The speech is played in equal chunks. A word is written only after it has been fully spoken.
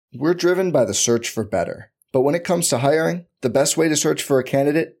We're driven by the search for better. But when it comes to hiring, the best way to search for a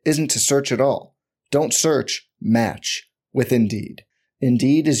candidate isn't to search at all. Don't search, match with Indeed.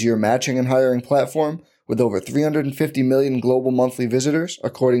 Indeed is your matching and hiring platform with over 350 million global monthly visitors,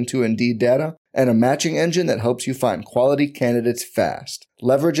 according to Indeed data, and a matching engine that helps you find quality candidates fast.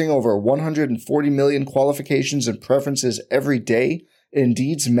 Leveraging over 140 million qualifications and preferences every day,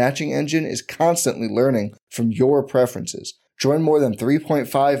 Indeed's matching engine is constantly learning from your preferences. Join more than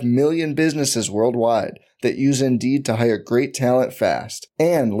 3.5 million businesses worldwide that use Indeed to hire great talent fast.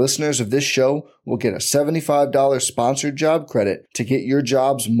 And listeners of this show will get a $75 sponsored job credit to get your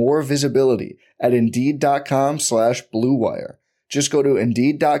jobs more visibility at Indeed.com/Blue Wire. Just go to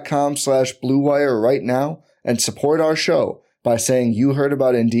Indeed.com/Blue Wire right now and support our show by saying you heard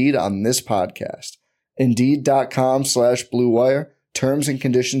about Indeed on this podcast. Indeed.com/Blue Wire. Terms and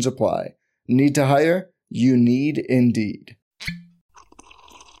conditions apply. Need to hire? You need Indeed.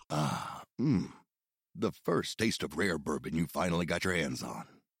 The first taste of rare bourbon you finally got your hands on.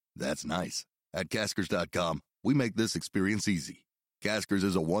 That's nice. At Caskers.com, we make this experience easy. Caskers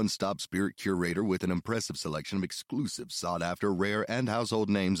is a one-stop spirit curator with an impressive selection of exclusive, sought-after, rare, and household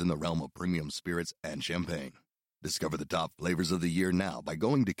names in the realm of premium spirits and champagne. Discover the top flavors of the year now by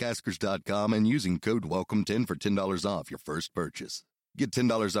going to Caskers.com and using code WELCOME10 for $10 off your first purchase. Get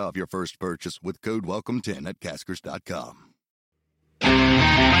 $10 off your first purchase with code WELCOME10 at Caskers.com.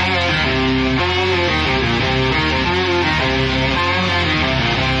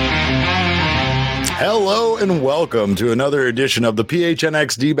 Hello and welcome to another edition of the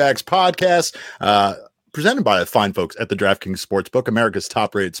PHNX D-Backs podcast, presented by the fine folks at the DraftKings Sportsbook, America's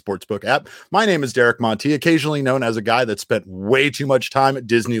top-rated sportsbook app. My name is Derek Monti, occasionally known as a guy that spent way too much time at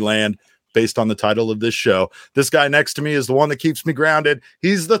Disneyland, based on the title of this show. This guy next to me is the one that keeps me grounded.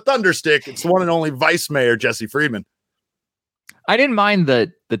 He's the Thunderstick. It's the one and only Vice Mayor Jesse Friedman. I didn't mind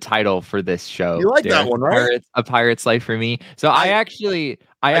the title for this show. You like that one, right? A Pirate's Life for me. So I actually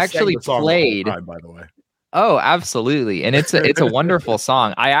played. Time, by the way. Oh, absolutely. And it's a wonderful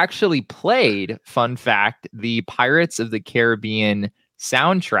song. I actually played, fun fact, the Pirates of the Caribbean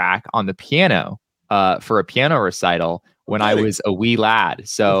soundtrack on the piano for a piano recital when I was a wee lad.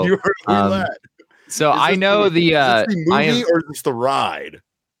 So you were a wee lad. So I know the movie or just the ride?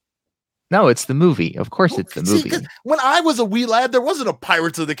 No, it's the movie. Of course, it's the movie. When I was a wee lad, there wasn't a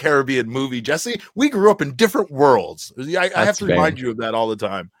Pirates of the Caribbean movie, Jesse. We grew up in different worlds. I have to remind you of that all the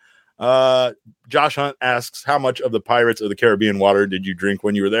time. Josh Hunt asks, how much of the Pirates of the Caribbean water did you drink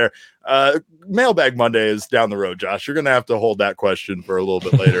when you were there? Mailbag Monday is down the road, Josh. You're going to have to hold that question for a little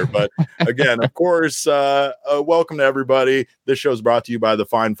bit later. But again, of course, welcome to everybody. This show is brought to you by the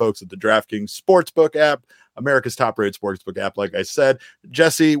fine folks at the DraftKings Sportsbook app, America's top-rated sportsbook app, like I said.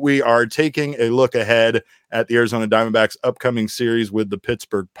 Jesse, we are taking a look ahead at the Arizona Diamondbacks' upcoming series with the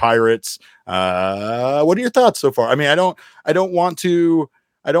Pittsburgh Pirates. What are your thoughts so far? I mean, I don't want to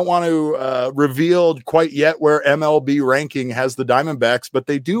reveal quite yet where MLB ranking has the Diamondbacks, but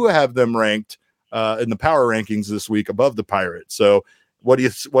they do have them ranked in the power rankings this week above the Pirates. So what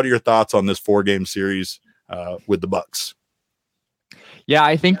are your thoughts on this 4-game series with the Bucks? Yeah,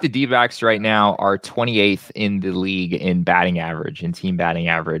 I think the D-backs right now are 28th in the league in batting average, in team batting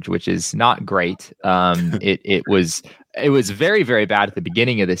average, which is not great. It was very, very bad at the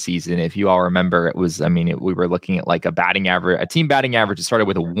beginning of the season. If you all remember, we were looking at like a team batting average that started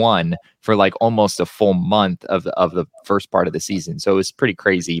with a 1 for like almost a full month of the first part of the season. So it was pretty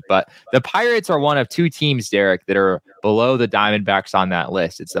crazy. But the Pirates are one of 2 teams, Derek, that are below the Diamondbacks on that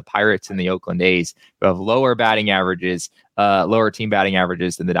list. It's the Pirates and the Oakland A's who have lower team batting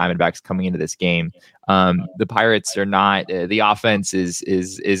averages than the Diamondbacks coming into this game. The Pirates are not, the offense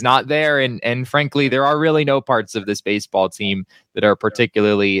is not there. And frankly, there are really no parts of this baseball team that are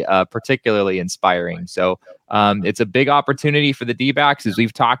particularly inspiring. So it's a big opportunity for the D-backs, as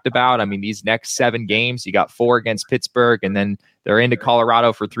we've talked about. I mean, these next 7 games, you got 4 against Pittsburgh, and then they're into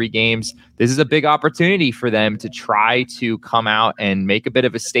Colorado for 3 games. This is a big opportunity for them to try to come out and make a bit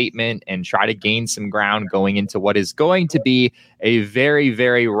of a statement and try to gain some ground going into what is going to be a very,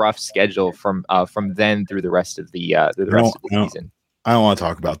 very rough schedule from then through the rest of the season. I don't want to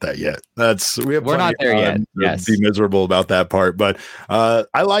talk about that yet. We're not there yet. Yes, be miserable about that part, but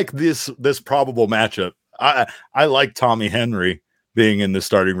I like this probable matchup. I like Tommy Henry being in the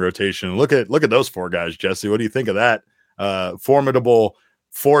starting rotation. Look at those 4 guys, Jesse. What do you think of that formidable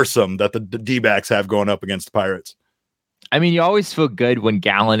foursome that the D-backs have going up against the Pirates? I mean, you always feel good when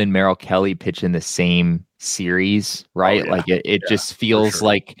Gallen and Merrill Kelly pitch in the same series, right? Oh, yeah. Like it just feels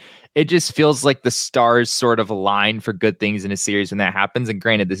like it just feels like the stars sort of align for good things in a series when that happens. And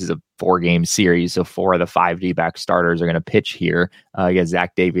granted, this is a 4-game series, so 4 of the 5 D-back starters are going to pitch here.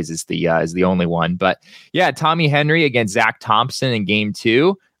 Zach Davies is the only one. But yeah, Tommy Henry against Zach Thompson in game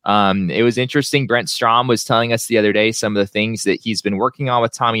 2. It was interesting. Brent Strom was telling us the other day some of the things that he's been working on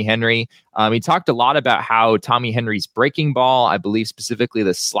with Tommy Henry. He talked a lot about how Tommy Henry's breaking ball, I believe specifically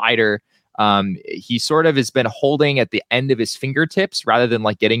the slider, he sort of has been holding at the end of his fingertips rather than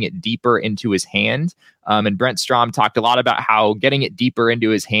like getting it deeper into his hand. And Brent Strom talked a lot about how getting it deeper into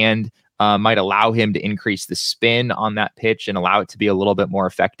his hand might allow him to increase the spin on that pitch and allow it to be a little bit more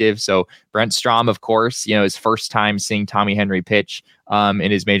effective. So Brent Strom, of course, his first time seeing Tommy Henry pitch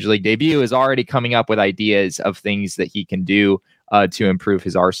in his major league debut, is already coming up with ideas of things that he can do to improve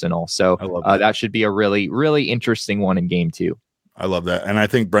his arsenal. So that should be a really, really interesting one in game 2. I love that. And I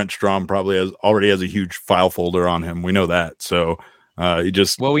think Brent Strom probably already has a huge file folder on him. We know that. So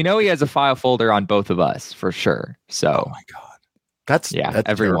we know he has a file folder on both of us for sure. So, oh my God, that's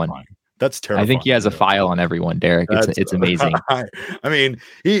everyone. Terrifying. That's terrifying. I think he has a file on everyone, Derek. It's amazing. I mean,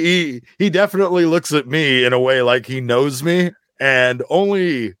 he definitely looks at me in a way like he knows me, and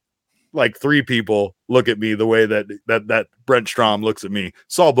only like 3 people look at me the way that Brent Strom looks at me.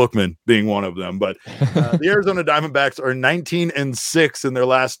 Saul Bookman being one of them. But the Arizona Diamondbacks are 19-6 in their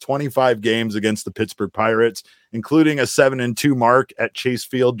last 25 games against the Pittsburgh Pirates, including a 7-2 mark at Chase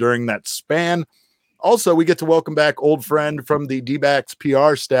Field during that span. Also, we get to welcome back old friend from the D-backs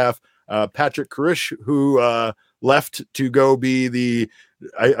PR staff, Patrick Karish, who left to go be the,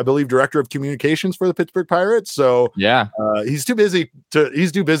 I believe, director of communications for the Pittsburgh Pirates. So yeah, he's too busy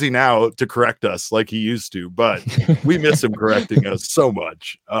now to correct us like he used to, but we miss him correcting us so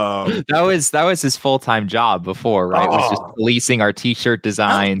much. That was his full-time job before, right? It was just policing our t-shirt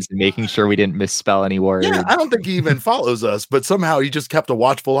designs and making sure we didn't misspell any words. Yeah, I don't think he even follows us, but somehow he just kept a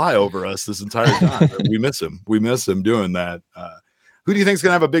watchful eye over us this entire time. We miss him. We miss him doing that. Who do you think is going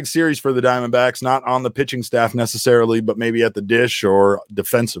to have a big series for the Diamondbacks? Not on the pitching staff necessarily, but maybe at the dish or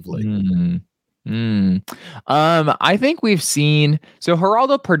defensively. I think we've seen. So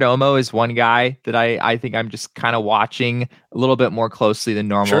Geraldo Perdomo is one guy that I think I'm just kind of watching a little bit more closely than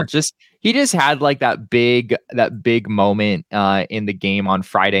normal. Sure. He just had like that big moment in the game on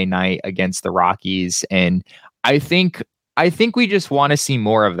Friday night against the Rockies, and I think we just want to see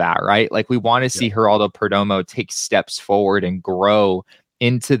more of that, right? Like we want to see Geraldo Perdomo take steps forward and grow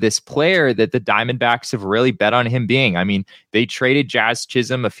into this player that the Diamondbacks have really bet on him being. I mean, they traded Jazz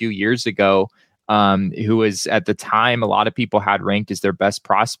Chisholm a few years ago, who was at the time a lot of people had ranked as their best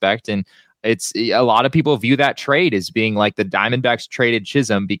prospect. And it's a lot of people view that trade as being like the Diamondbacks traded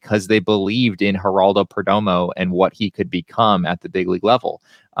Chisholm because they believed in Geraldo Perdomo and what he could become at the big league level.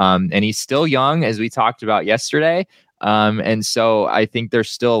 And he's still young, as we talked about yesterday. And so I think there's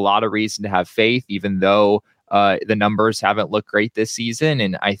still a lot of reason to have faith, even though the numbers haven't looked great this season.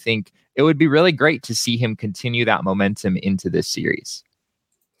 And I think it would be really great to see him continue that momentum into this series.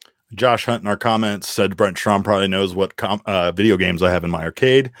 Josh Hunt in our comments said Brent Strom probably knows what video games I have in my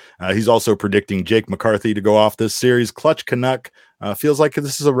arcade. He's also predicting Jake McCarthy to go off this series. Clutch Canuck feels like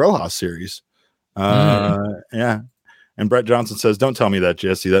this is a Rojas series. Yeah. And Brett Johnson says, don't tell me that,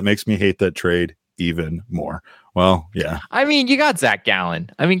 Jesse. That makes me hate that trade even more. Well, yeah. I mean, you got Zach Gallen.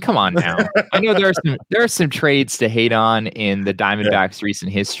 I mean, come on now. I know there are some trades to hate on in the Diamondbacks'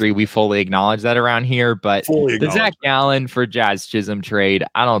 recent history. We fully acknowledge that around here, but the Zach Gallen for Jazz Chisholm trade,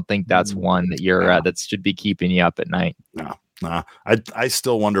 I don't think that's one that that should be keeping you up at night. No. I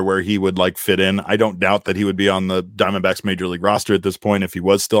still wonder where he would like fit in. I don't doubt that he would be on the Diamondbacks major league roster at this point if he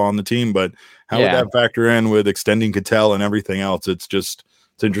was still on the team, but how would that factor in with extending Cattell and everything else? It's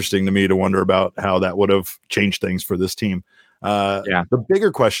interesting to me to wonder about how that would have changed things for this team. The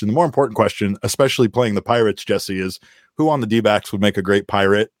bigger question, the more important question, especially playing the Pirates, Jesse, is who on the D-backs would make a great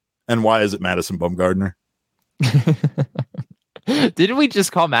Pirate, and why is it Madison Bumgarner? Didn't we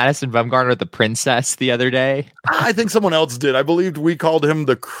just call Madison Bumgarner the princess the other day? I think someone else did. I believed we called him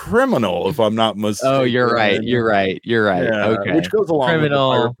the criminal, if I'm not mistaken. Oh, you're right. Yeah, okay. Which goes along with the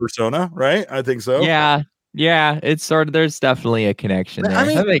pirate persona, right? I think so. Yeah, it's sort of, there's definitely a connection there. I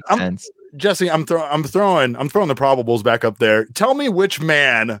mean, that makes sense. Jesse, I'm throwing the probables back up there. Tell me which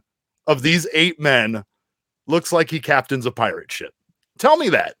man of these 8 men looks like he captains a pirate ship. Tell me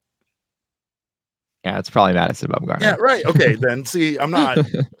that. Yeah, it's probably Madison Bumgarner. Yeah, right. Okay, then see, I'm not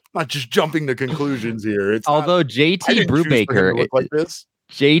just jumping to conclusions here. Although JT Brubaker, like this.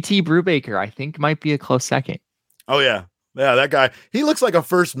 JT Brubaker, I think might be a close second. Oh yeah, that guy. He looks like a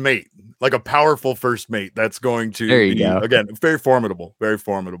first mate, like a powerful first mate. That's going to be, again, very formidable, very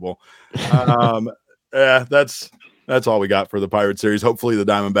formidable. Yeah, that's That's all we got for the Pirate series. Hopefully the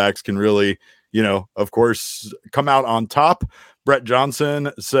Diamondbacks can really, of course, come out on top. Brett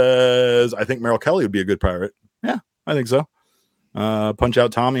Johnson says, I think Merrill Kelly would be a good Pirate. Yeah, I think so. Punch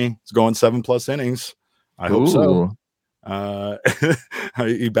Out Tommy is going 7+ innings. I hope so.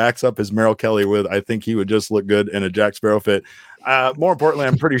 He backs up his Merrill Kelly with, I think he would just look good in a Jack Sparrow fit. More importantly,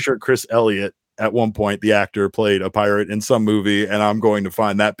 I'm pretty sure Chris Elliott, at one point, the actor, played a pirate in some movie, and I'm going to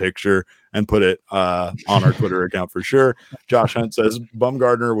find that picture and put it on our Twitter account for sure. Josh Hunt says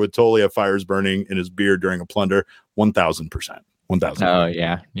Bumgarner would totally have fires burning in his beard during a plunder. 1,000%. 1,000. Oh,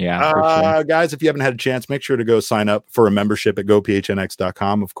 yeah. Sure. Guys, if you haven't had a chance, make sure to go sign up for a membership at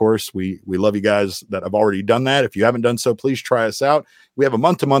gophnx.com. Of course, we love you guys that have already done that. If you haven't done so, please try us out. We have a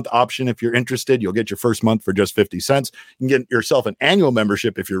month-to-month option. If you're interested, you'll get your first month for just 50 cents. You can get yourself an annual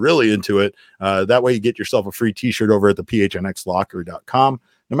membership if you're really into it. That way you get yourself a free t-shirt over at the phnxlocker.com.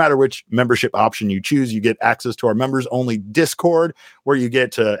 No matter which membership option you choose, you get access to our members-only Discord, where you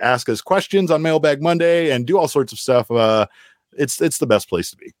get to ask us questions on Mailbag Monday and do all sorts of stuff. It's the best place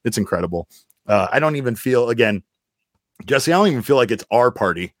to be. It's incredible. I don't even feel, again, Jesse, I don't even feel like it's our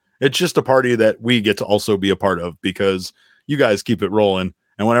party. It's just a party that we get to also be a part of because you guys keep it rolling.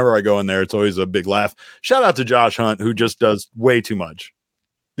 And whenever I go in there, it's always a big laugh. Shout out to Josh Hunt, who just does way too much.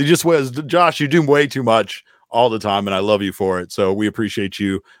 He just was, Josh, you do way too much all the time, and I love you for it. So we appreciate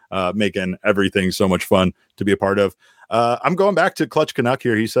you making everything so much fun to be a part of. I'm going back to Clutch Canuck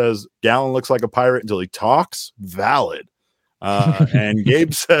here. He says, Gallen looks like a pirate until he talks. Valid. And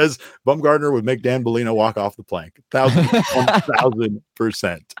Gabe says Bumgarner would make Dan Bellino walk off the plank. 1,000%.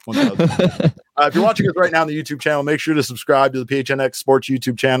 1,000%. If you're watching us right now on the YouTube channel, make sure to subscribe to the PHNX Sports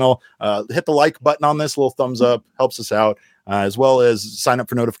YouTube channel. Hit the like button on this, little thumbs up, helps us out, as well as sign up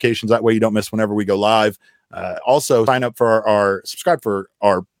for notifications. That way you don't miss whenever we go live. Also, sign up for subscribe for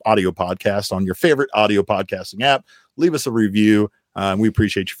our audio podcast on your favorite audio podcasting app. Leave us a review. We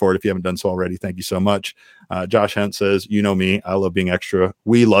appreciate you for it. If you haven't done so already, thank you so much. Josh Hunt says, you know me, I love being extra.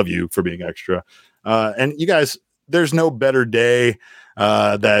 We love you for being extra. And you guys, there's no better day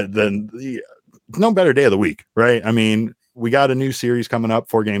no better day of the week, right? I mean, we got a new series coming up,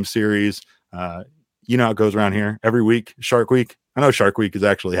 4-game series. You know how it goes around here every week, Shark Week. I know Shark Week is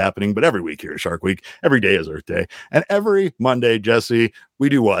actually happening, but every week here is Shark Week. Every day is Earth Day. And every Monday, Jesse, we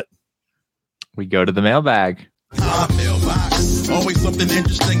do what? We go to the mailbag. My mailbox, always something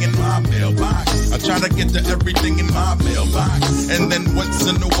interesting in my mailbox. I try to get to everything in my mailbox, and then once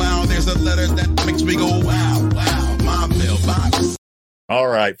in a while there's a letter that makes me go wow, my mailbox. All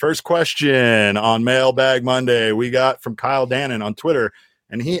right, first question on Mailbag Monday we got from Kyle Dannon on Twitter,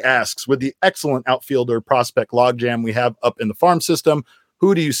 and he asks, with the excellent outfielder prospect logjam we have up in the farm system,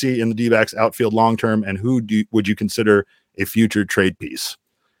 who do you see in the D-backs outfield long-term, and who would you consider a future trade piece?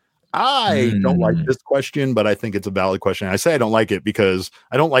 I don't like this question, but I think it's a valid question. I say I don't like it because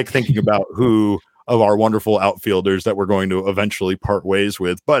I don't like thinking about who of our wonderful outfielders that we're going to eventually part ways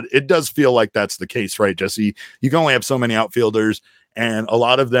with. But it does feel like that's the case, right, Jesse? You can only have so many outfielders, and a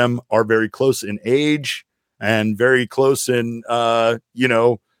lot of them are very close in age and very close in,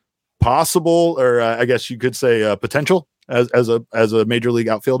 possible, or I guess you could say potential as a major league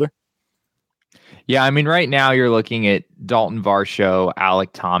outfielder. Yeah, I mean, right now you're looking at Dalton Varsho, Alec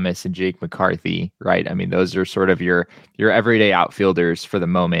Thomas, and Jake McCarthy, right? I mean, those are sort of your everyday outfielders for the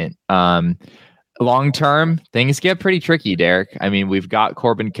moment. Long term, things get pretty tricky, Derek. I mean, we've got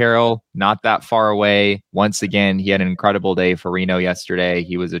Corbin Carroll not that far away. Once again, he had an incredible day for Reno yesterday.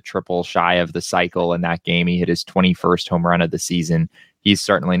 He was a triple shy of the cycle in that game. He hit his 21st home run of the season. He's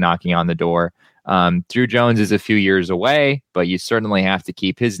certainly knocking on the door. Drew Jones is a few years away, but you certainly have to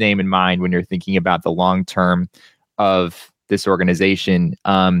keep his name in mind when you're thinking about the long term of this organization.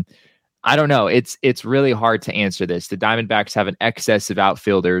 I don't know. It's really hard to answer this. The Diamondbacks have an excess of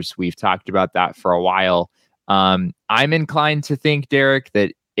outfielders. We've talked about that for a while. I'm inclined to think, Derek,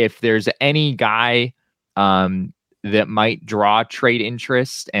 that if there's any guy that might draw trade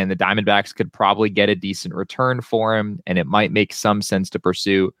interest and the Diamondbacks could probably get a decent return for him, and it might make some sense to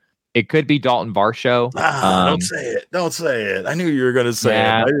pursue, it could be Dalton Varsho. Don't say it. Don't say it. I knew you were going to say it.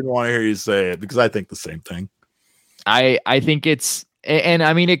 I didn't want to hear you say it because I think the same thing. I think it's, and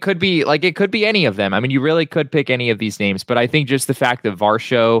I mean, it could be any of them. I mean, you really could pick any of these names, but I think just the fact that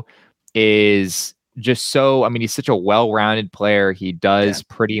Varsho is just so, I mean, he's such a well-rounded player. He does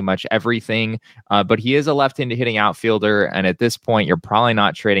pretty much everything, but he is a left-handed hitting outfielder. And at this point, you're probably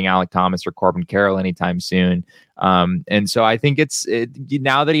not trading Alec Thomas or Corbin Carroll anytime soon. And so I think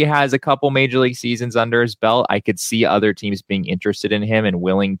now that he has a couple major league seasons under his belt, I could see other teams being interested in him and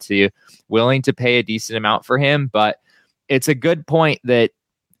willing to pay a decent amount for him. But it's a good point that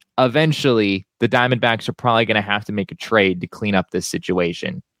eventually the Diamondbacks are probably going to have to make a trade to clean up this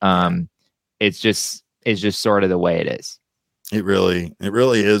situation. It's just sort of the way it is. It really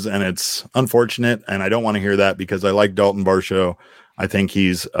is. And it's unfortunate. And I don't want to hear that because I like Dalton Varsho. I think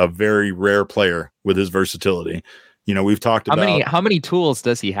he's a very rare player with his versatility. We've talked about how many tools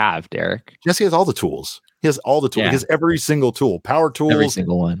does he have, Derek? Jesse has all the tools. He has all the tools. Yeah. He has every single tool, power tools, every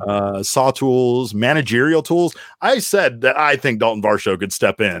single one, saw tools, managerial tools. I said that I think Dalton Varsho could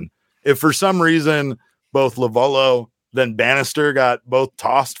step in. If for some reason both Lovullo then Bannister got both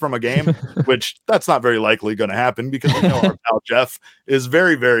tossed from a game, which that's not very likely going to happen because our pal Jeff is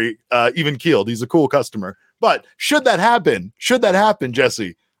very, very even keeled. He's a cool customer. But should that happen,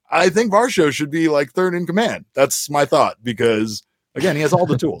 Jesse, I think Varsho should be like third in command. That's my thought because, again, he has all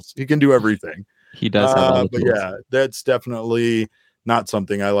the tools. He can do everything. He does have all the tools. But yeah, that's definitely not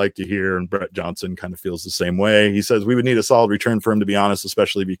something I like to hear. And Brett Johnson kind of feels the same way. He says we would need a solid return for him, to be honest,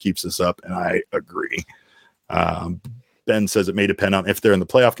 especially if he keeps this up. And I agree. Ben says it may depend on if they're in the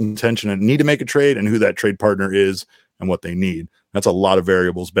playoff contention and need to make a trade and who that trade partner is and what they need. That's a lot of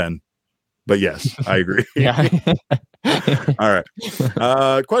variables, Ben. But yes, I agree. All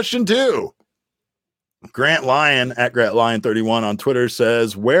right. Question 2. Grant Lyon at Grant Lyon 31 on Twitter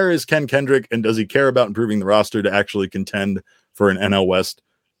says, where is Ken Kendrick and does he care about improving the roster to actually contend for an NL West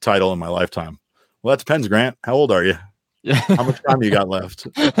title in my lifetime? Well, that depends, Grant. How old are you? How much time you got left?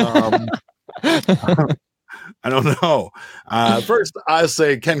 I don't know. First, I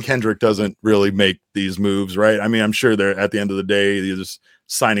say Ken Kendrick doesn't really make these moves, right? I mean, I'm sure they're at the end of the day, they're just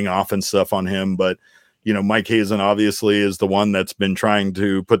signing off and stuff on him. But, Mike Hazen obviously is the one that's been trying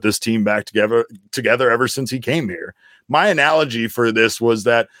to put this team back together ever since he came here. My analogy for this was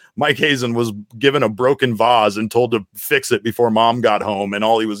that Mike Hazen was given a broken vase and told to fix it before mom got home. And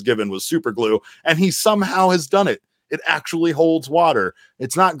all he was given was super glue. And he somehow has done it. It actually holds water.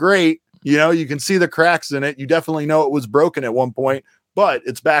 It's not great. You can see the cracks in it. You definitely know it was broken at one point, but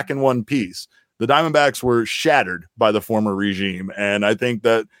it's back in one piece. The Diamondbacks were shattered by the former regime, and I think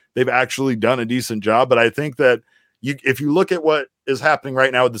that they've actually done a decent job. But I think that if you look at what is happening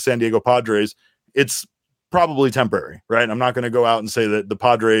right now with the San Diego Padres, it's probably temporary, right? I'm not going to go out and say that the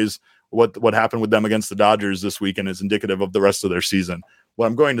Padres, what happened with them against the Dodgers this weekend is indicative of the rest of their season. What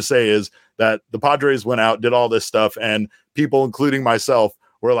I'm going to say is that the Padres went out, did all this stuff, and people, including myself,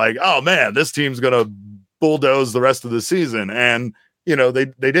 were like, oh man, this team's going to bulldoze the rest of the season. And, they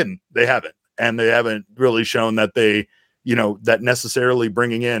didn't, they haven't. And they haven't really shown that they, that necessarily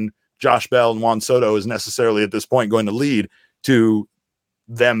bringing in Josh Bell and Juan Soto is necessarily at this point going to lead to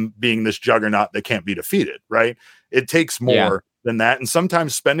them being this juggernaut that can't be defeated, right? It takes more than that. And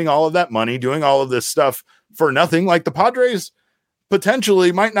sometimes spending all of that money, doing all of this stuff for nothing, like the Padres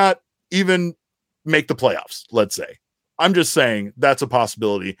potentially might not even make the playoffs, let's say. I'm just saying that's a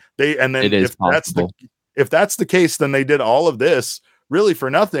possibility. If that's the case, then they did all of this really for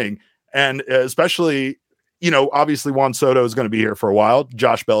nothing. And especially, obviously Juan Soto is going to be here for a while.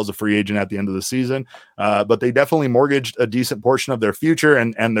 Josh Bell is a free agent at the end of the season. But they definitely mortgaged a decent portion of their future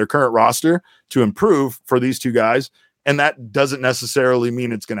and their current roster to improve for these two guys. And that doesn't necessarily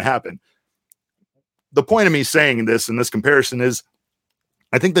mean it's going to happen. The point of me saying this in this comparison is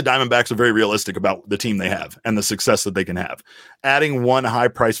I think the Diamondbacks are very realistic about the team they have and the success that they can have. Adding one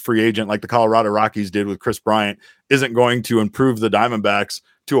high-priced free agent like the Colorado Rockies did with Chris Bryant isn't going to improve the Diamondbacks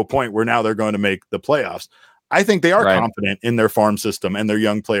to a point where now they're going to make the playoffs. I think they are confident in their farm system and their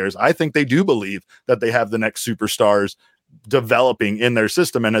young players. I think they do believe that they have the next superstars developing in their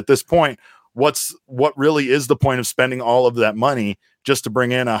system. And at this point, what really is the point of spending all of that money just to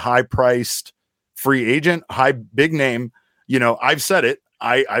bring in a high-priced free agent, big name? I've said it.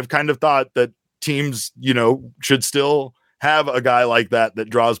 I've kind of thought that teams, should still have a guy like that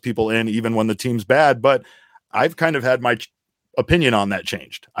draws people in even when the team's bad. But I've kind of had my opinion on that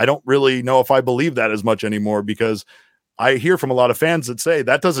changed. I don't really know if I believe that as much anymore because I hear from a lot of fans that say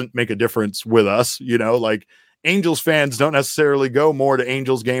that doesn't make a difference with us. Like Angels fans don't necessarily go more to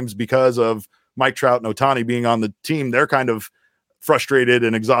Angels games because of Mike Trout and Ohtani being on the team. They're kind of frustrated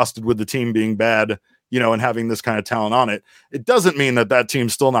and exhausted with the team being bad, and having this kind of talent on it. It doesn't mean that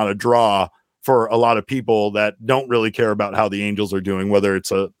team's still not a draw for a lot of people that don't really care about how the Angels are doing, whether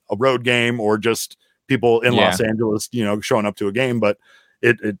it's a road game or just people in Los Angeles, showing up to a game. But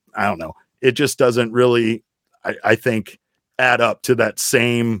it I don't know. It just doesn't really, I think, add up to that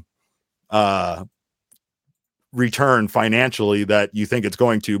same return financially that you think it's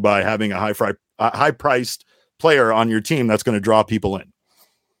going to by having a high-priced player on your team that's going to draw people in.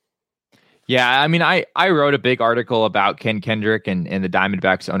 Yeah, I mean, I wrote a big article about Ken Kendrick and the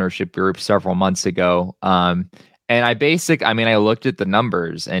Diamondbacks ownership group several months ago. And And I looked at the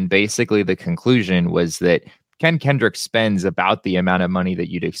numbers, and basically the conclusion was that Ken Kendrick spends about the amount of money that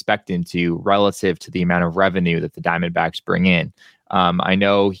you'd expect him to relative to the amount of revenue that the Diamondbacks bring in. I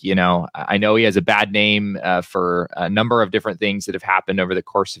know he has a bad name for a number of different things that have happened over the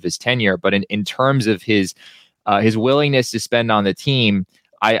course of his tenure, but in terms of his willingness to spend on the team,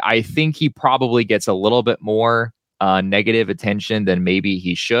 I think he probably gets a little bit more negative attention than maybe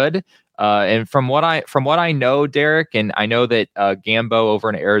he should. And from what I know, Derek, and I know that Gambo over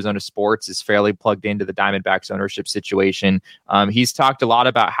in Arizona Sports is fairly plugged into the Diamondbacks ownership situation. He's talked a lot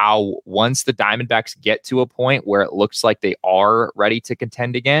about how once the Diamondbacks get to a point where it looks like they are ready to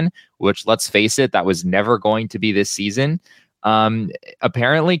contend again, which, let's face it, that was never going to be this season.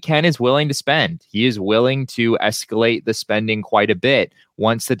 Apparently Ken is willing to spend. He is willing to escalate the spending quite a bit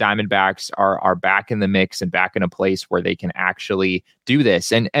once the Diamondbacks are back in the mix and back in a place where they can actually do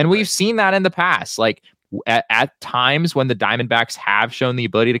this. And we've seen that in the past. Like at times when the Diamondbacks have shown the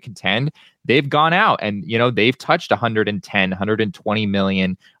ability to contend, they've gone out and, they've touched 110, 120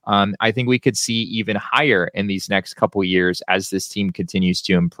 million. I think we could see even higher in these next couple of years as this team continues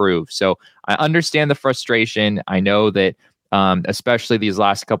to improve. So I understand the frustration. I know that especially these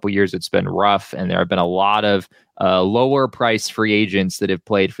last couple of years, it's been rough, and there have been a lot of lower price free agents that have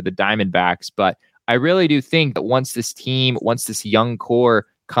played for the Diamondbacks. But I really do think that once this young core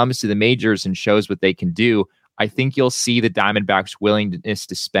comes to the majors and shows what they can do, I think you'll see the Diamondbacks' willingness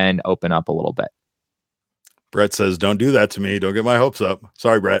to spend open up a little bit. Brett says, "Don't do that to me. Don't get my hopes up."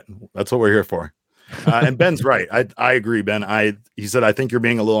 Sorry, Brett. That's what we're here for. And Ben's right. I agree, Ben. He said, I think you're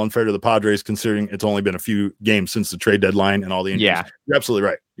being a little unfair to the Padres considering it's only been a few games since the trade deadline and all the injuries. Yeah. You're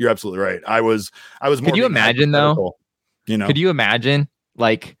absolutely right. I was more. Could you imagine though? Could you imagine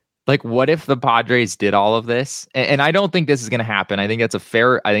like what if the Padres did all of this? And I don't think this is going to happen. I think it's a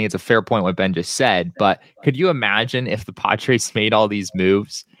fair point what Ben just said, but could you imagine if the Padres made all these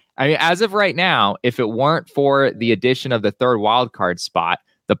moves? I mean, as of right now, if it weren't for the addition of the third wild card spot,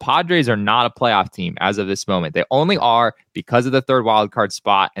 the Padres are not a playoff team as of this moment. They only are because of the third wild card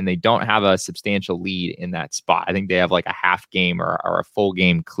spot, and they don't have a substantial lead in that spot. I think they have like a half game or a full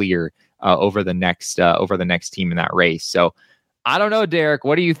game clear over the next team in that race. So I don't know, Derek.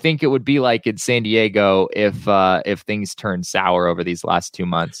 What do you think it would be like in San Diego if things turn sour over these last 2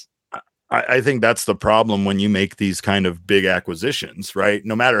 months? I think that's the problem when you make these kind of big acquisitions, right?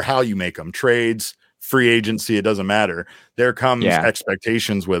 No matter how you make them, trades, free agency, it doesn't matter. There comes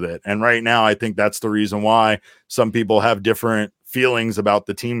expectations with it. And right now, I think that's the reason why some people have different feelings about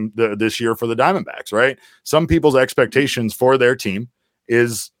the team this year for the Diamondbacks, right? Some people's expectations for their team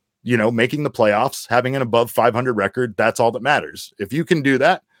is, making the playoffs, having an above 500 record. That's all that matters. If you can do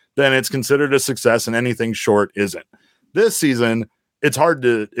that, then it's considered a success, and anything short isn't. This season, it's hard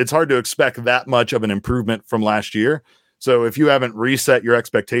to expect that much of an improvement from last year. So if you haven't reset your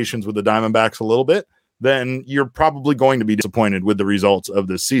expectations with the Diamondbacks a little bit, then you're probably going to be disappointed with the results of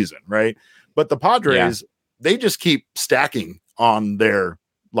this season, right? But the Padres, they just keep stacking on their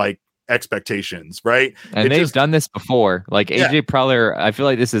expectations, right? And they've done this before. Like AJ Preller, I feel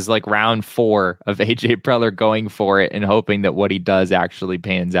like this is like round 4 of AJ Preller going for it and hoping that what he does actually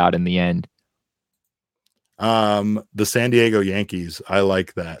pans out in the end. The San Diego Yankees. I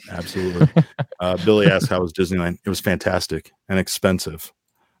like that. Absolutely. Billy asked, how was Disneyland? It was fantastic and expensive.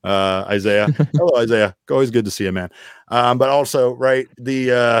 Isaiah. Hello, Isaiah. Always good to see you, man. But also, right.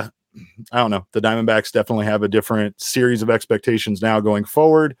 I don't know. The Diamondbacks definitely have a different series of expectations now going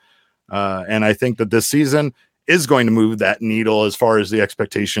forward. And I think that this season is going to move that needle as far as the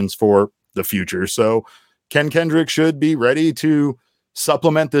expectations for the future. So Ken Kendrick should be ready to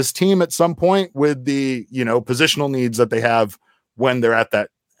supplement this team at some point with the, positional needs that they have when they're at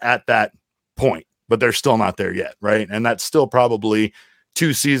that point, but they're still not there yet. Right. And that's still probably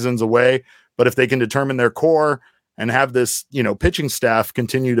 2 seasons away. But if they can determine their core and have this, pitching staff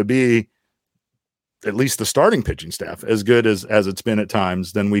continue to be at least the starting pitching staff as good as it's been at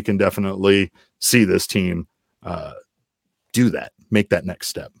times, then we can definitely see this team do that, make that next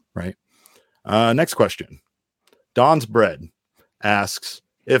step. Right. Next question. Don's Bread asks,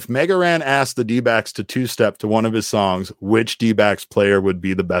 if Mega Ran asked the D-backs to 2-step to one of his songs, which D-backs player would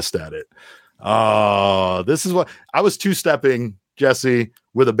be the best at it? This is what I was 2-stepping, Jesse,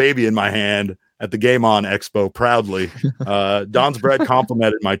 with a baby in my hand at the Game On Expo proudly. Don's Bread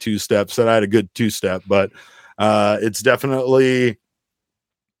complimented my 2-step, said I had a good 2-step, but it's definitely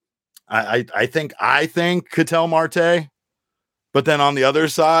I think Ketel Marte, but then on the other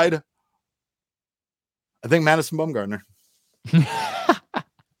side, I think Madison Bumgarner.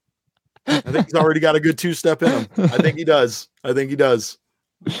 I think he's already got a good 2-step in him. I think he does.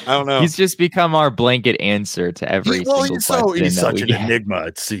 I don't know. He's just become our blanket answer to every single question. He's such an enigma.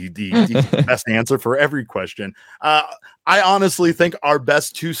 It's the best answer for every question. I honestly think our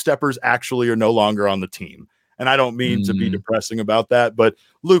best two-steppers actually are no longer on the team. And I don't mean to be depressing about that, but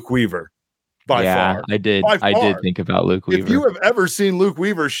Luke Weaver, by far. I did think about Luke Weaver. If you have ever seen Luke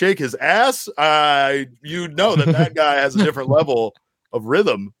Weaver shake his ass, you know that guy has a different level of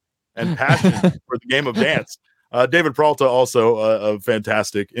rhythm and passion for the game of dance. David Peralta, also a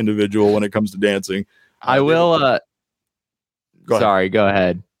fantastic individual when it comes to dancing. I will. Sorry, go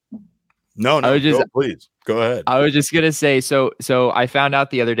ahead. No, please go ahead. I was just gonna say, so I found out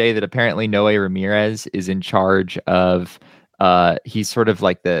the other day that apparently Noe Ramirez is in charge of. He's sort of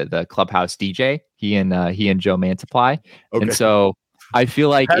like the clubhouse DJ. He and Joe Mantiply, and so I feel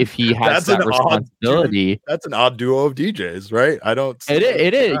like if he has that responsibility, that's an odd duo of DJs, right? I don't.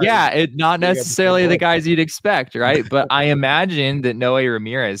 It is, yeah. It not necessarily the guys you'd expect, right? But I imagine that Noe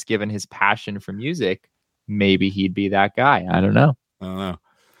Ramirez, given his passion for music, maybe he'd be that guy. I don't know.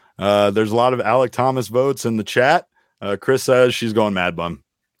 There's a lot of Alec Thomas votes in the chat. Chris says she's going Mad Bum.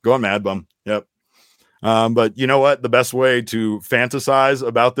 Yep. But you know what? The best way to fantasize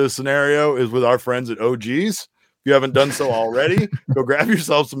about this scenario is with our friends at OGs. If you haven't done so already, go grab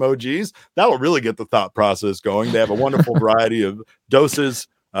yourself some OGs. That will really get the thought process going. They have a wonderful variety of doses,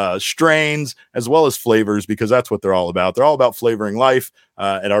 strains, as well as flavors, because that's what they're all about. They're all about flavoring life.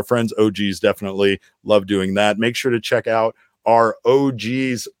 And our friends OGs definitely love doing that. Make sure to check out our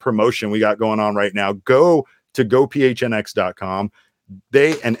OGs promotion we got going on right now. Go to gophnx.com.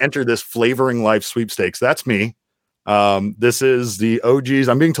 And enter this Flavoring Life sweepstakes. That's me. This is the OGs.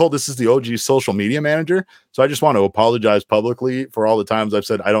 I'm being told this is the OG's social media manager. So I just want to apologize publicly for all the times I've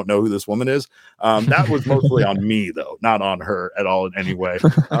said I don't know who this woman is. That was mostly on me, though, not on her at all in any way.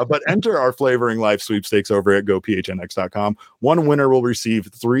 But enter our Flavoring Life sweepstakes over at gophnx.com. One winner will receive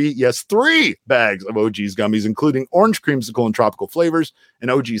three bags of OG's gummies, including orange creamsicle and tropical flavors, an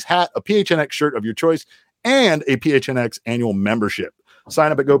OG's hat, a PHNX shirt of your choice, and a PHNX annual membership.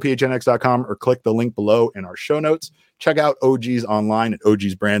 Sign up at gophnx.com or click the link below in our show notes. Check out OGs online at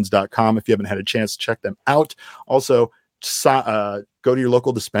ogsbrands.com if you haven't had a chance to check them out. Also, go to your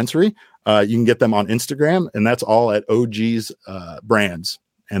local dispensary. You can get them on Instagram, and that's all at OGs Brands,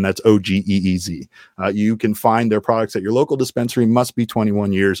 and that's OGEEZ. You can find their products at your local dispensary. Must be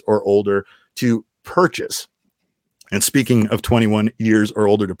 21 years or older to purchase. And speaking of 21 years or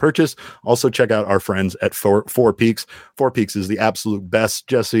older to purchase, also check out our friends at Four Peaks. Four Peaks is the absolute best,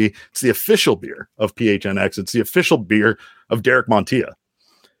 Jesse. It's the official beer of PHNX. It's the official beer of Derek Montilla.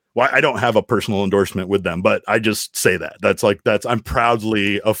 Well, I don't have a personal endorsement with them, but I just say that. I'm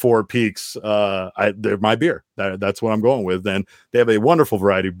proudly a Four Peaks. They're my beer. That's what I'm going with. And they have a wonderful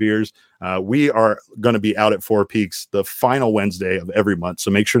variety of beers. We are going to be out at Four Peaks the final Wednesday of every month. So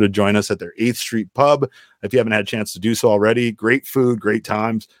make sure to join us at their 8th Street pub. If you haven't had a chance to do so already, great food, great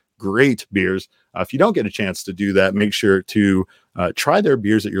times, great beers. If you don't get a chance to do that, make sure to try their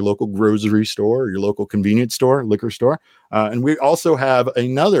beers at your local grocery store, or your local convenience store, liquor store. And we also have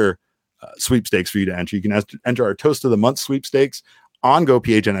another sweepstakes for you to enter. You can enter our Toast of the Month sweepstakes on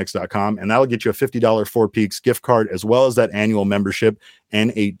gophnx.com, and that'll get you a $50 Four Peaks gift card, as well as that annual membership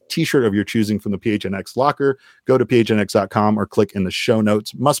and a t-shirt of your choosing from the PHNX locker. Go to phnx.com or click in the show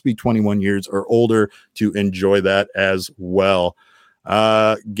notes. Must be 21 years or older to enjoy that as well.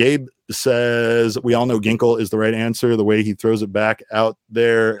 Gabe says we all know Ginkle is the right answer. The way he throws it back out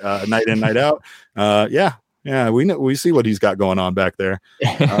there, night in, night out. Yeah, we see what he's got going on back there.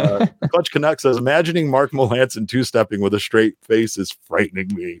 Clutch Canuck says, imagining Mark Melancon two-stepping with a straight face is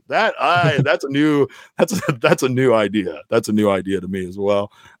frightening me. That's a new idea. That's a new idea to me as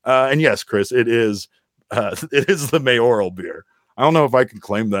well. And yes, Chris, it is the mayoral beer. I don't know if I can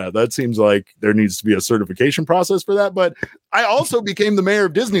claim that. That seems like there needs to be a certification process for that. But I also became the mayor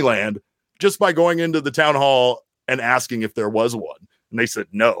of Disneyland just by going into the town hall and asking if there was one. And they said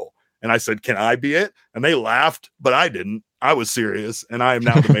no. And I said, can I be it? And they laughed, but I didn't. I was serious. And I am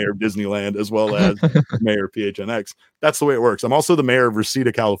now the mayor of Disneyland as well as mayor of PHNX. That's the way it works. I'm also the mayor of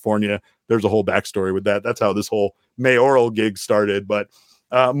Reseda, California. There's a whole backstory with that. That's how this whole mayoral gig started. But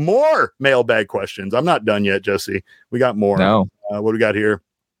more mailbag questions. I'm not done yet, Jesse. We got more. No. What do we got here?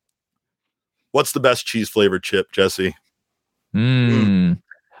 What's the best cheese flavored chip, Jesse?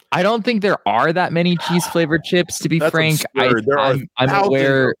 I don't think there are that many cheese flavored chips, to be frank. I'm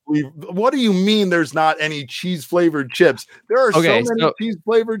aware. What do you mean there's not any cheese flavored chips? There are so many cheese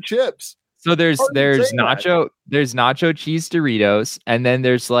flavored chips. So there's nacho cheese Doritos, and then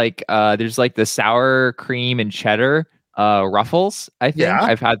there's the sour cream and cheddar Ruffles. I think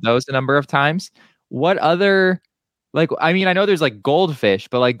I've had those a number of times. What other Like, I mean, I know there's like goldfish,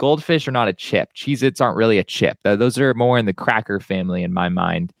 but like goldfish are not a chip. Cheez-Its aren't really a chip. Those are more in the cracker family in my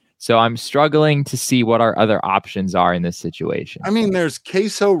mind. So I'm struggling to see what our other options are in this situation. I mean, there's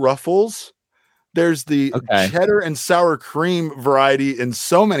queso ruffles. There's the cheddar and sour cream variety in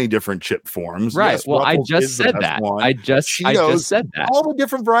so many different chip forms. Right. Yes, well, Ruffles I just said that. I just said that. All the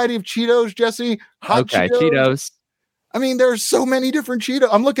different variety of Cheetos, Jesse. Hot Cheetos. I mean, there's so many different Cheetos.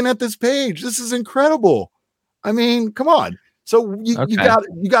 I'm looking at this page. This is incredible. I mean, come on. So you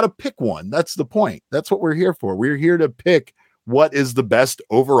got to pick one. That's the point. That's what we're here for. We're here to pick what is the best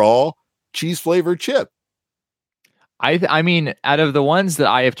overall cheese flavored chip. I mean, out of the ones that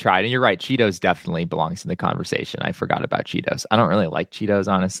I have tried, and you're right, Cheetos definitely belongs in the conversation. I forgot about Cheetos. I don't really like Cheetos,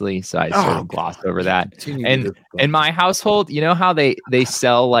 honestly, so I sort of glossed over that. And in my household, you know how they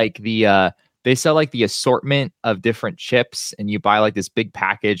sell like the assortment of different chips, and you buy like this big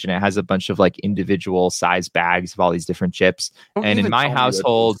package, and it has a bunch of like individual size bags of all these different chips. And in my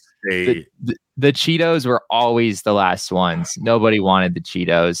household, the Cheetos were always the last ones. Nobody wanted the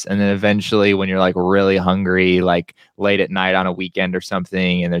Cheetos. And then eventually when you're like really hungry, like late at night on a weekend or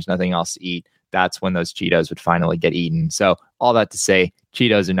something, and there's nothing else to eat, that's when those Cheetos would finally get eaten. So all that to say,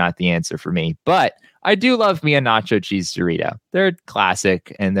 Cheetos are not the answer for me, but I do love me a nacho cheese Dorito. They're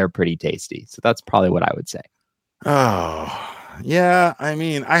classic and they're pretty tasty. So that's probably what I would say. Oh, yeah. I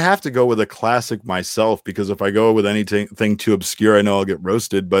mean, I have to go with a classic myself, because if I go with anything too obscure, I know I'll get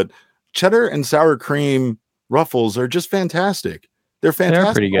roasted. But cheddar and sour cream Ruffles are just fantastic. They're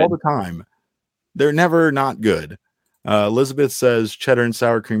fantastic all the time. They're never not good. Elizabeth says cheddar and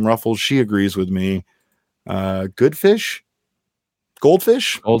sour cream Ruffles. She agrees with me. Good fish?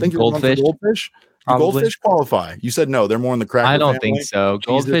 Goldfish? I think goldfish? Goldfish? Do goldfish qualify? You said no. They're more in the cracker family. I don't family. think so.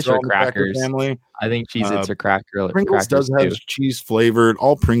 Goldfish are crackers. Family. I think Cheez-Its are cracker. Pringles does have cheese flavored.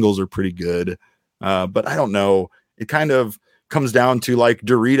 All Pringles are pretty good. But I don't know. It kind of comes down to like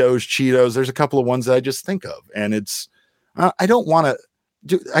Doritos, Cheetos. There's a couple of ones that I just think of. And it's, I don't want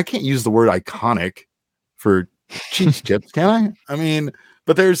to, I can't use the word iconic for cheese chips, can I? I mean,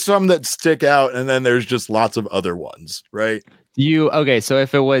 but there's some that stick out, and then there's just lots of other ones, right? So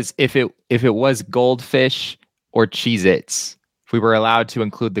if it was Goldfish or Cheez-Its, if we were allowed to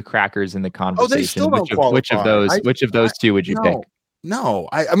include the crackers in the conversation, they still don't qualify. Which of those two would you pick? No,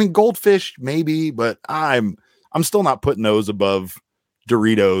 I mean Goldfish maybe, but I'm still not putting those above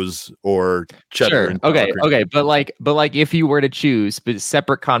Doritos or cheddar. Sure. Okay. But like if you were to choose, but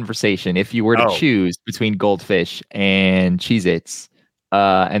separate conversation, if you were to choose between Goldfish and Cheez-Its,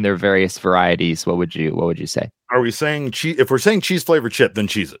 and their various varieties, what would you say? Are we saying if we're saying cheese flavored chip, then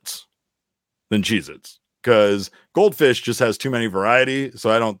Cheez-Its, because Goldfish just has too many variety.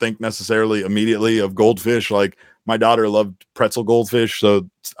 So I don't think necessarily immediately of Goldfish. Like my daughter loved pretzel Goldfish, so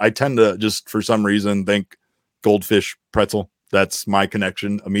I tend to just for some reason think Goldfish pretzel. That's my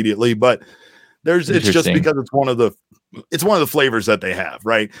connection immediately. But it's just because it's one of the flavors that they have,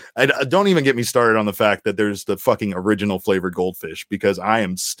 right? Don't even get me started on the fact that there's the fucking original flavored Goldfish, because I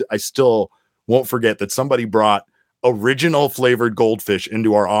still won't forget that somebody brought original flavored Goldfish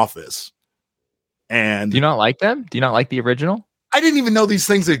into our office. And do you not like them? Do you not like the original? I didn't even know these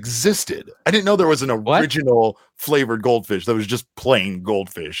things existed. I didn't know there was an original flavored Goldfish that was just plain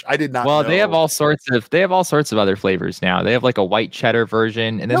Goldfish. I did not know. They have all sorts of other flavors now. They have like a white cheddar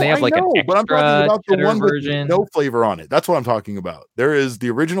version, and then they have like an extra, but I'm talking about the one version with no flavor on it. That's what I'm talking about. There is the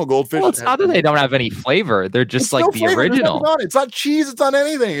original Goldfish. Well, it's not that they don't have any flavor. They're just like the original. It's not cheese. It's not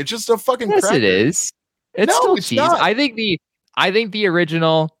anything. It's just a fucking cracker. It is. It's still cheese. Not. I think the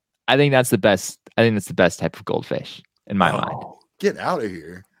original. I think that's the best. I think that's the best type of Goldfish in my mind. Get out of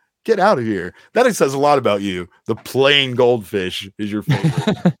here. Get out of here. That says a lot about you. The plain Goldfish is your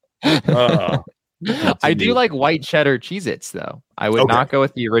favorite. I do like white cheddar Cheez-Its, though. I would not go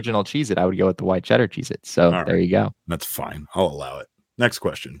with the original Cheez-It. I would go with the white cheddar Cheez-Its. So there you go. That's fine. I'll allow it. Next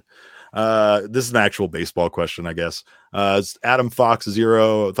question. This is an actual baseball question, I guess. It's Adam Fox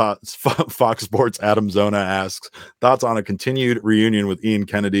Zero. Fox Sports Adam Zona asks, thoughts on a continued reunion with Ian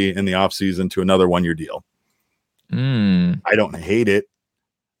Kennedy in the offseason to another one-year deal? I don't hate it.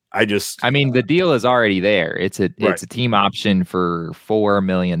 I mean, the deal is already there. It's a team option for $4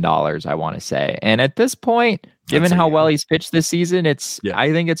 million, I want to say. And at this point, given how well he's pitched this season,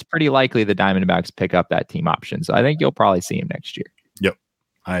 I think it's pretty likely the Diamondbacks pick up that team option. So I think you'll probably see him next year. Yep.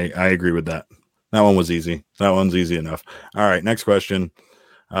 I agree with that. That one was easy. That one's easy enough. All right, next question.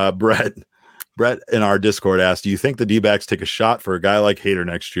 Brett in our Discord asked, do you think the D-backs take a shot for a guy like Hader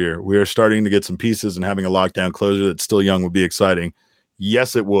next year? We are starting to get some pieces, and having a lockdown closer that's still young would be exciting.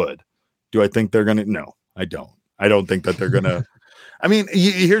 Yes, it would. Do I think they're going to? No, I don't. I don't think that they're going to. I mean,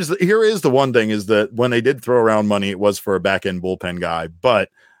 here is the one thing is that when they did throw around money, it was for a back end bullpen guy. But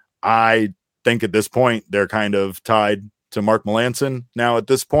I think at this point they're kind of tied to Mark Melancon now. At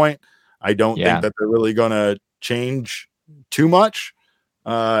this point, I don't think that they're really going to change too much.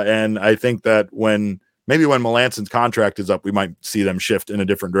 And I think that when Melancon's contract is up, we might see them shift in a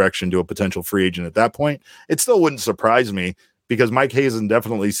different direction to a potential free agent at that point. It still wouldn't surprise me because Mike Hazen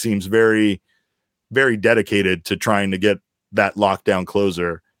definitely seems very, very dedicated to trying to get that lockdown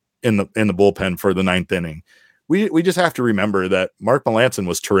closer in the bullpen for the ninth inning. We just have to remember that Mark Melancon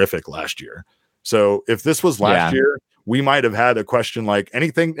was terrific last year. So if this was last year, we might have had a question like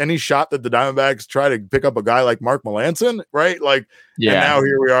any shot that the Diamondbacks try to pick up a guy like Mark Melancon, right? Like, and now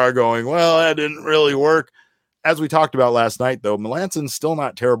here we are going, well, that didn't really work. As we talked about last night, though, Melancon's still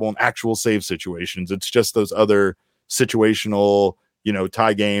not terrible in actual save situations. It's just those other situational,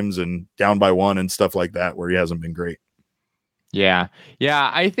 tie games and down by one and stuff like that where he hasn't been great. Yeah.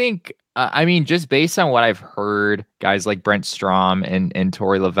 I think, just based on what I've heard, guys like Brent Strom and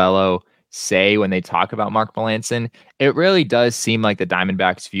Torey Lovello say when they talk about Mark Melancon, it really does seem like the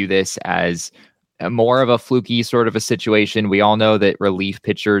Diamondbacks view this as more of a fluky sort of a situation. We all know that relief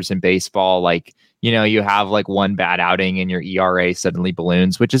pitchers in baseball, you have like one bad outing and your ERA suddenly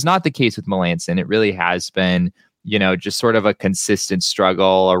balloons, which is not the case with Melancon. It really has been, just sort of a consistent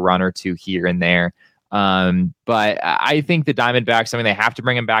struggle, a run or two here and there. But I think the Diamondbacks, they have to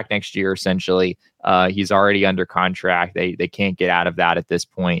bring him back next year, essentially. He's already under contract. They can't get out of that at this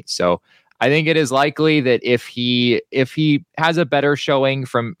point. So I think it is likely that if he has a better showing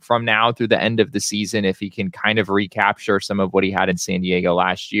from now through the end of the season, if he can kind of recapture some of what he had in San Diego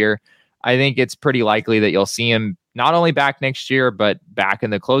last year, I think it's pretty likely that you'll see him not only back next year, but back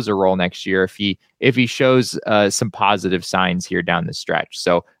in the closer role next year if he shows some positive signs here down the stretch.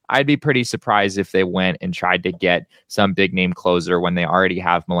 So I'd be pretty surprised if they went and tried to get some big name closer when they already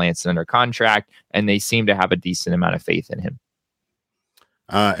have Melancon under contract and they seem to have a decent amount of faith in him.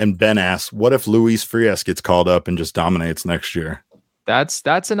 And Ben asks, what if Luis Frias gets called up and just dominates next year? That's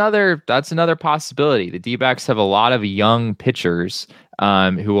another possibility. The D-backs have a lot of young pitchers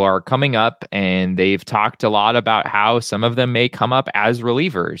who are coming up, and they've talked a lot about how some of them may come up as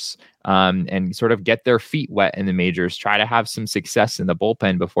relievers and sort of get their feet wet in the majors, try to have some success in the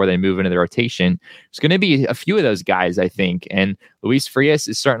bullpen before they move into the rotation. There's going to be a few of those guys, I think, and Luis Frias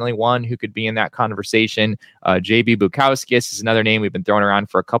is certainly one who could be in that conversation. JB Bukowskis is another name we've been throwing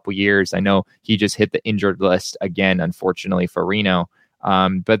around for a couple years. I know he just hit the injured list again, unfortunately, for Reno.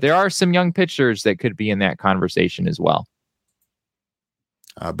 But there are some young pitchers that could be in that conversation as well.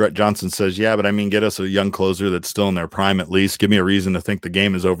 Brett Johnson says, yeah, but get us a young closer that's still in their prime at least. Give me a reason to think the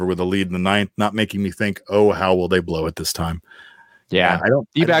game is over with a lead in the ninth, not making me think, oh, how will they blow it this time? Yeah,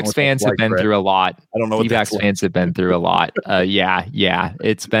 D-backs fans have been through a lot. I don't know what D-backs fans have been through a lot. Yeah,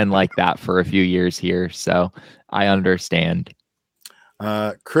 it's been like that for a few years here, so I understand.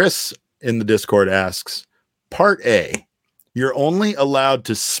 Chris in the Discord asks, Part A, you're only allowed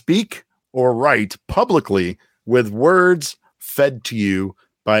to speak or write publicly with words fed to you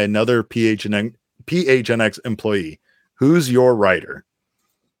by another PHNX employee. Who's your writer?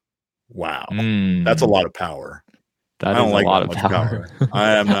 Wow. That's a lot of power. That is a lot of power.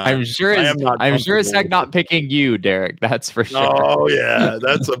 I am not. I'm sure it's not picking you, Derek. That's for sure. Oh yeah,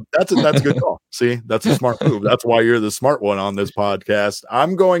 that's a good call. See, that's a smart move. That's why you're the smart one on this podcast.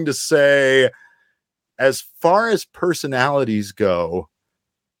 I'm going to say, as far as personalities go,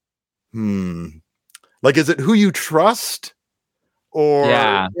 like, is it who you trust? Or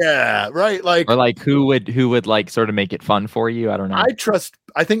right, like who would like sort of make it fun for you? I don't know. I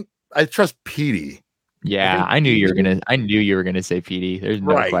trust Petey. Yeah, I knew you were gonna say Petey. There's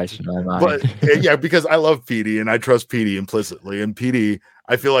no question in my mind. But because I love Petey and I trust Petey implicitly, and Petey,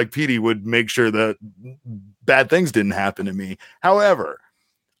 I feel like Petey would make sure that bad things didn't happen to me. However,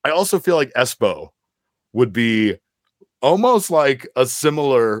 I also feel like Espo would be almost like a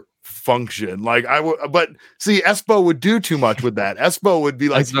similar function. Like but see, Espo would do too much with that. Espo would be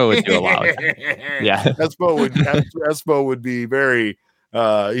like, Espo would do a lot. Yeah, Espo would be very.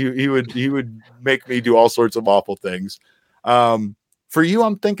 He would make me do all sorts of awful things. For you,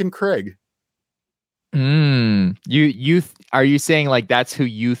 I'm thinking Craig. You are you saying like that's who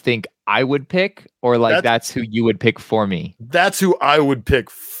you think I would pick, or like that's who you would pick for me? That's who I would pick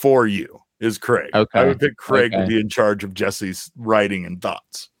for you. Is Craig? Okay, I would pick Craig to be in charge of Jesse's writing and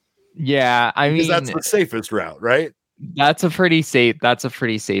thoughts. Yeah, because that's the safest route, right? That's a pretty safe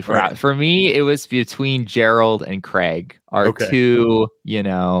route. For me, it was between Gerald and Craig, our two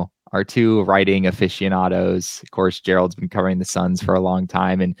writing aficionados. Of course, Gerald's been covering the Suns for a long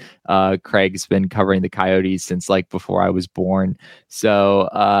time, and Craig's been covering the Coyotes since like before I was born. So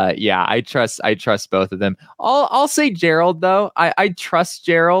yeah, I trust both of them. I'll say Gerald though. I trust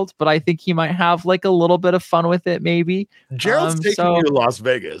Gerald, but I think he might have like a little bit of fun with it, maybe. Gerald's taking you to Las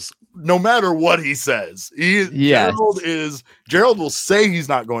Vegas, no matter what he says. Gerald will say he's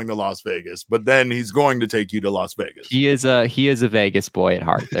not going to Las Vegas, but then he's going to take you to Las Vegas. He is a Vegas boy at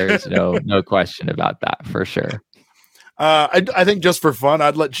heart. There's no question about that for sure. I think just for fun,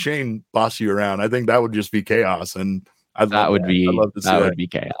 I'd let Shane boss you around. I think that would just be chaos, and that would be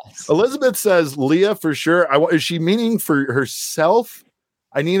chaos. Elizabeth says Leah for sure. Is she meaning for herself?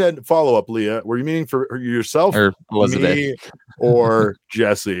 I need a follow-up, Leah. Were you meaning for yourself, or Elizabeth, me, or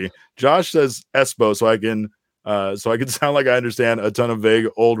Jesse? Josh says Espo, so I can sound like I understand a ton of vague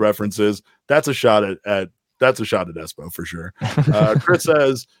old references. That's a shot at Espo for sure. Chris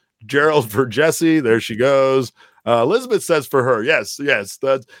says Gerald for Jesse. There she goes. Elizabeth says for her. Yes.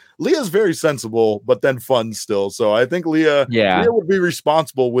 That Leah's very sensible, but then fun still. So I think Leah would be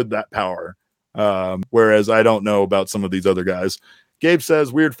responsible with that power. Whereas I don't know about some of these other guys. Gabe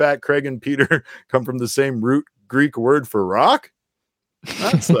says, weird fact, Craig and Peter come from the same root Greek word for rock.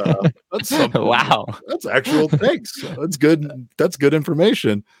 That's something. Wow. That's actual. Thanks. That's good. That's good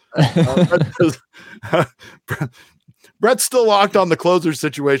information. Brett's still locked on the closer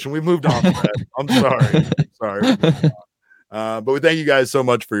situation. We moved on, Brett. I'm sorry. But we thank you guys so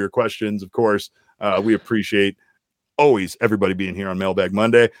much for your questions. Of course, we appreciate always everybody being here on Mailbag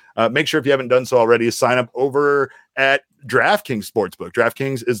Monday. Make sure if you haven't done so already, sign up over at DraftKings Sportsbook.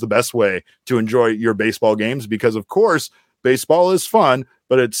 DraftKings is the best way to enjoy your baseball games because, of course, baseball is fun,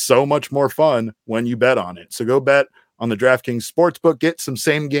 but it's so much more fun when you bet on it. So go bet on the DraftKings Sportsbook. Get some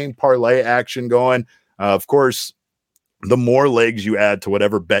same-game parlay action going. Of course, the more legs you add to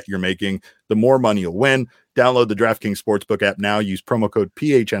whatever bet you're making, the more money you'll win. Download the DraftKings Sportsbook app now. Use promo code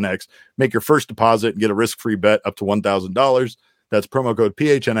PHNX. Make your first deposit and get a risk-free bet up to $1,000. That's promo code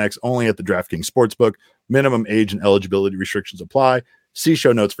PHNX only at the DraftKings Sportsbook. Minimum age and eligibility restrictions apply. See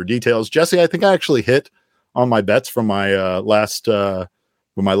show notes for details. Jesse, I think I actually hit on my bets from my last DraftKings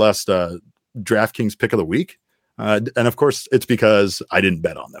pick of the week. And of course, it's because I didn't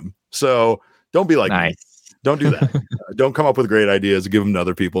bet on them. So don't be like me. Don't do that. Don't come up with great ideas, give them to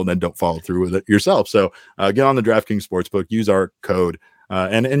other people, and then don't follow through with it yourself. So get on the DraftKings Sportsbook, use our code,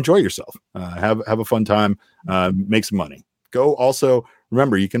 and enjoy yourself. Have a fun time, make some money. Go also,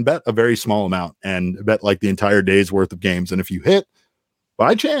 remember, you can bet a very small amount and bet like the entire day's worth of games. And if you hit,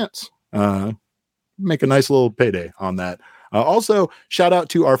 by chance, make a nice little payday on that. Also, shout out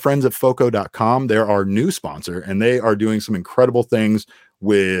to our friends at Foco.com. They're our new sponsor, and they are doing some incredible things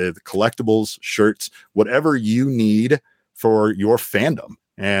with collectibles, shirts, whatever you need for your fandom.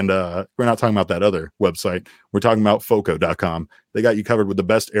 And we're not talking about that other website. We're talking about Foco.com. They got you covered with the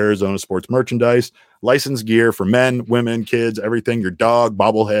best Arizona sports merchandise, licensed gear for men, women, kids, everything, your dog,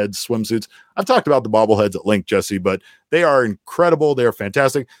 bobbleheads, swimsuits. I've talked about the bobbleheads at length, Jesse, but they are incredible. They are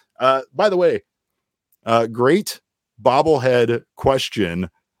fantastic. By the way, great bobblehead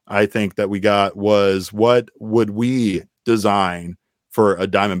question I think that we got was, what would we design for a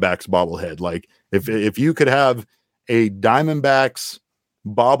Diamondbacks bobblehead? Like if you could have a Diamondbacks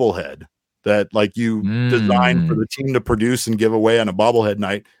bobblehead that like you designed for the team to produce and give away on a bobblehead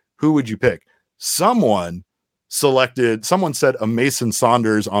night, who would you pick? Someone said a Mason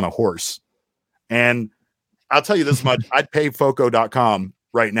Saunders on a horse. And I'll tell you this much, I'd pay Foco.com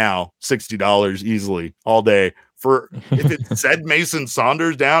right now $60 easily all day for if it said Mason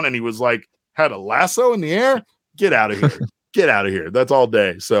Saunders down and he was like had a lasso in the air. Get out of here. Get out of here. That's all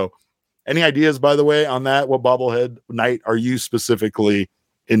day. So any ideas, by the way, on that? What bobblehead night are you specifically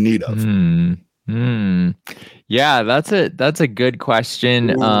in need of? Yeah, that's a good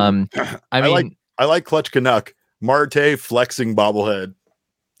question. I like Clutch Canuck, Marte flexing bobblehead.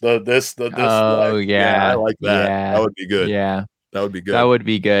 This I like that. Yeah, that would be good. Yeah, that would be good. That would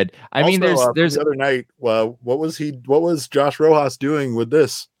be good. I mean, there's the other night. What was Josh Rojas doing with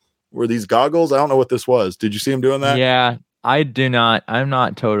this? Were these goggles? I don't know what this was. Did you see him doing that? Yeah, I do not. I'm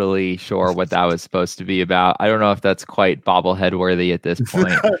not totally sure what that was supposed to be about. I don't know if that's quite bobblehead worthy at this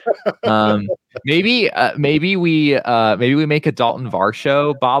point. Maybe we make a Dalton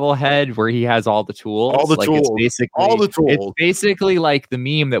Varsho bobblehead where he has all the tools. It's basically like the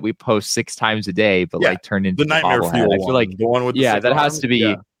meme that we post 6 times a day, but like turned into the nightmare fuel. I feel like the one with that has to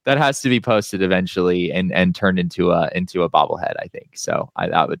be. that has to be posted eventually and turned into a bobblehead, I think. So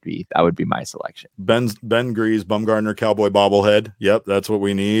that would be my selection. Ben Grease, Bumgarner Cowboy bobblehead. Yep, that's what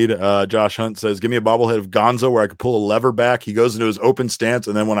we need. Josh Hunt says, give me a bobblehead of Gonzo where I could pull a lever back. He goes into his open stance,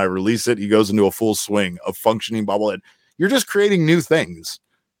 and then when I release it, he goes into a full swing of functioning bobblehead. You're just creating new things.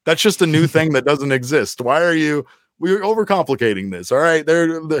 That's just a new thing that doesn't exist. Why are you? We're overcomplicating this. All right.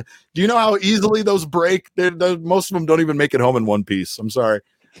 Do you know how easily those break? Most of them don't even make it home in one piece. I'm sorry.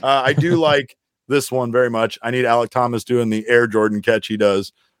 I do like this one very much. I need Alec Thomas doing the Air Jordan catch he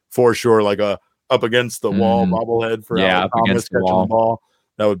does for sure, like a up against the wall bobblehead for Alec Thomas catching the ball.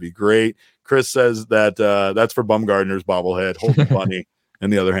 That would be great. Chris says that that's for Bumgarner's bobblehead. Holding bunny in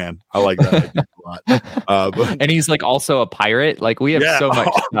the other hand. I like that a lot. And he's like also a pirate. Like we have so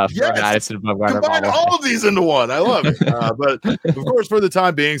much stuff for Madison Bumgarner. Combine all of these into one. I love it. But of course, for the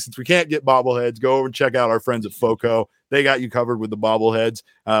time being, since we can't get bobbleheads, go over and check out our friends at FOCO. They got you covered with the bobbleheads.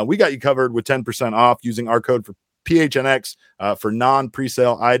 We got you covered with 10% off using our code for PHNX for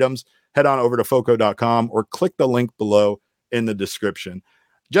non-presale items. Head on over to FOCO.com or click the link below in the description.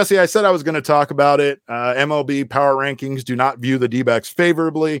 Jesse, I said I was going to talk about it. MLB power rankings do not view the D-backs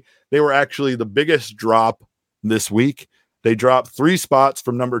favorably. They were actually the biggest drop this week. They dropped 3 spots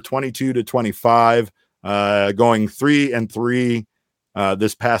from number 22 to 25, going 3-3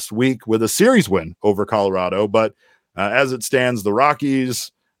 this past week with a series win over Colorado. But as it stands, the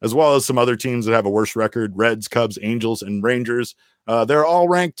Rockies, as well as some other teams that have a worse record, Reds, Cubs, Angels, and Rangers, they're all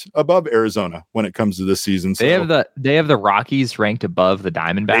ranked above Arizona when it comes to this season. So they have the Rockies ranked above the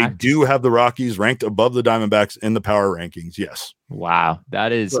Diamondbacks. They do have the Rockies ranked above the Diamondbacks in the power rankings. Yes. Wow.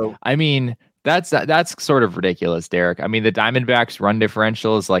 That is, that's sort of ridiculous, Derek. I mean, the Diamondbacks run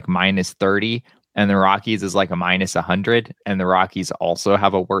differential is like -30 and the Rockies is like a -100, and the Rockies also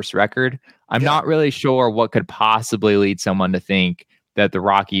have a worse record. I'm not really sure what could possibly lead someone to think that the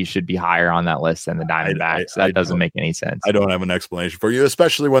Rockies should be higher on that list than the Diamondbacks. That doesn't make any sense. I don't have an explanation for you,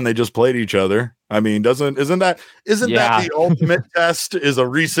 especially when they just played each other. I mean, isn't that the ultimate test? Is a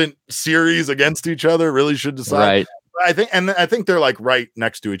recent series against each other really should decide? Right. I think they're like right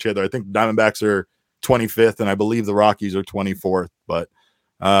next to each other. I think Diamondbacks are 25th, and I believe the Rockies are 24th. But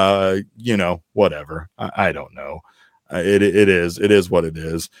whatever. I don't know. It is what it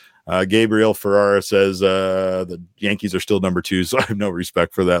is. Gabriel Ferrara says the Yankees are still number 2, so I have no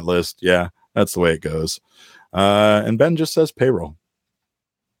respect for that list. Yeah, that's the way it goes. And Ben just says payroll.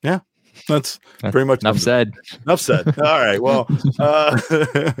 Yeah, that's pretty much enough said. Enough said. All right. Well,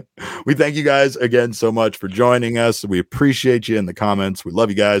 we thank you guys again so much for joining us. We appreciate you in the comments. We love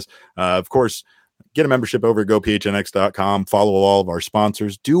you guys. Of course, get a membership over at gophnx.com. Follow all of our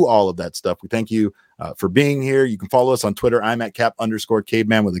sponsors. Do all of that stuff. We thank you for being here. You can follow us on Twitter. I'm at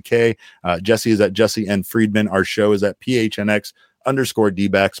cap_caveman with a K. Jesse is at Jesse N. Friedman. Our show is at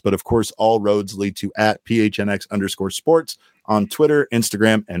PHNX_DBacks. But of course, all roads lead to at PHNX_sports on Twitter,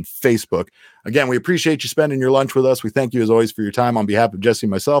 Instagram, and Facebook. Again, we appreciate you spending your lunch with us. We thank you as always for your time. On behalf of Jesse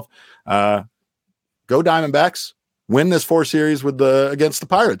and myself, go Diamondbacks. Win this 4 series against the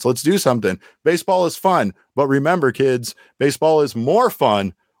Pirates. Let's do something. Baseball is fun, but remember, kids, baseball is more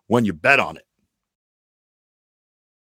fun when you bet on it.